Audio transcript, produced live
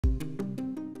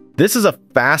This is a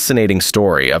fascinating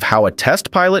story of how a test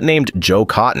pilot named Joe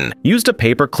Cotton used a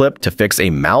paperclip to fix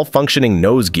a malfunctioning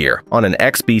nose gear on an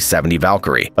XB-70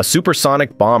 Valkyrie, a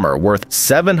supersonic bomber worth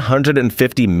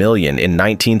 $750 million in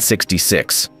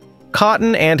 1966.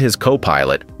 Cotton and his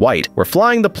co-pilot, White, were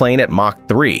flying the plane at Mach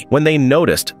 3 when they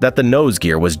noticed that the nose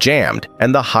gear was jammed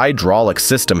and the hydraulic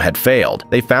system had failed.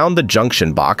 They found the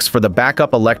junction box for the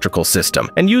backup electrical system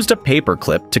and used a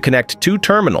paperclip to connect two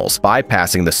terminals,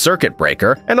 bypassing the circuit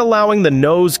breaker and allowing the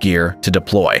nose gear to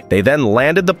deploy. They then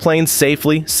landed the plane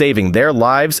safely, saving their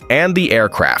lives and the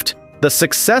aircraft. The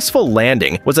successful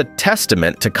landing was a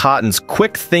testament to Cotton's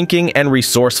quick thinking and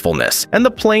resourcefulness, and the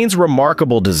plane's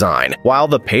remarkable design. While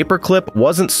the paperclip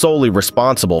wasn't solely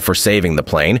responsible for saving the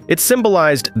plane, it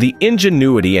symbolized the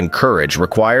ingenuity and courage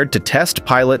required to test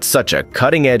pilot such a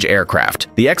cutting-edge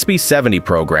aircraft. The XB-70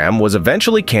 program was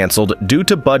eventually canceled due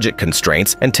to budget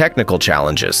constraints and technical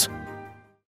challenges.